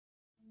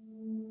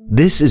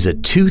This is a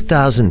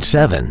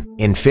 2007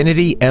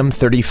 Infiniti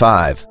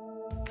M35.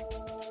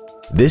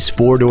 This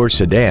four-door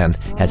sedan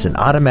has an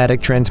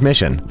automatic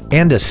transmission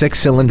and a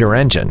six-cylinder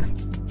engine.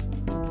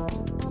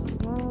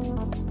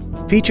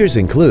 Features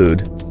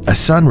include a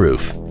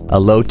sunroof, a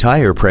low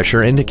tire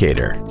pressure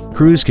indicator,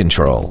 cruise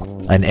control,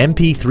 an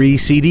MP3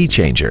 CD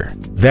changer,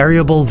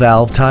 variable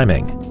valve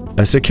timing,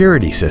 a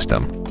security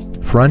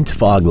system, front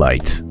fog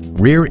lights,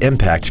 rear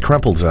impact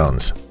crumple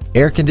zones,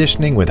 air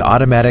conditioning with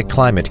automatic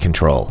climate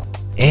control,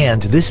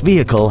 and this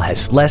vehicle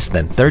has less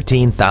than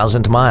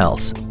 13,000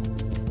 miles.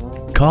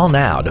 Call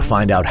now to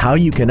find out how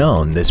you can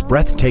own this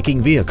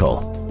breathtaking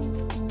vehicle.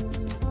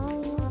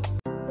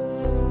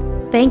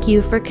 Thank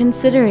you for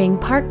considering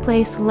Park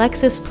Place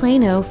Lexus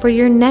Plano for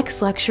your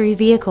next luxury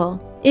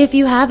vehicle. If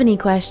you have any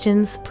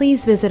questions,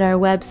 please visit our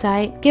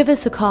website, give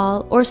us a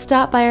call, or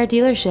stop by our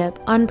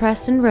dealership on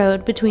Preston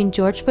Road between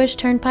George Bush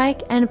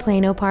Turnpike and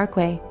Plano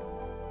Parkway.